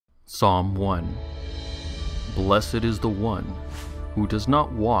Psalm 1. Blessed is the one who does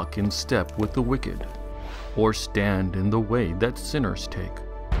not walk in step with the wicked, or stand in the way that sinners take,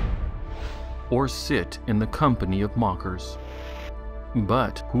 or sit in the company of mockers,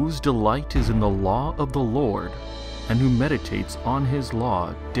 but whose delight is in the law of the Lord, and who meditates on his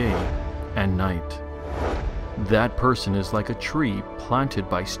law day and night. That person is like a tree planted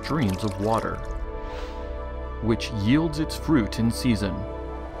by streams of water, which yields its fruit in season,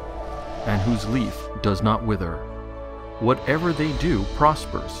 and whose leaf does not wither. Whatever they do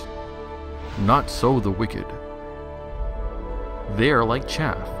prospers. Not so the wicked. They are like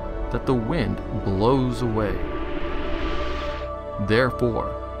chaff that the wind blows away.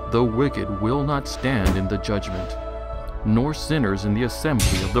 Therefore, the wicked will not stand in the judgment, nor sinners in the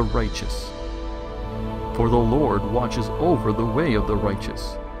assembly of the righteous. For the Lord watches over the way of the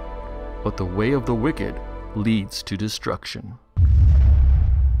righteous, but the way of the wicked leads to destruction.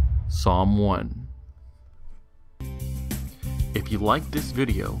 Psalm 1. If you like this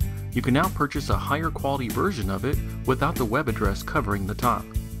video, you can now purchase a higher quality version of it without the web address covering the top.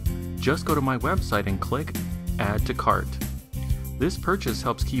 Just go to my website and click Add to Cart. This purchase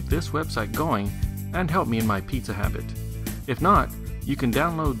helps keep this website going and help me in my pizza habit. If not, you can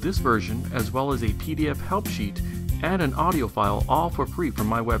download this version as well as a PDF help sheet and an audio file all for free from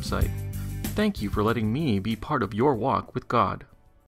my website. Thank you for letting me be part of your walk with God.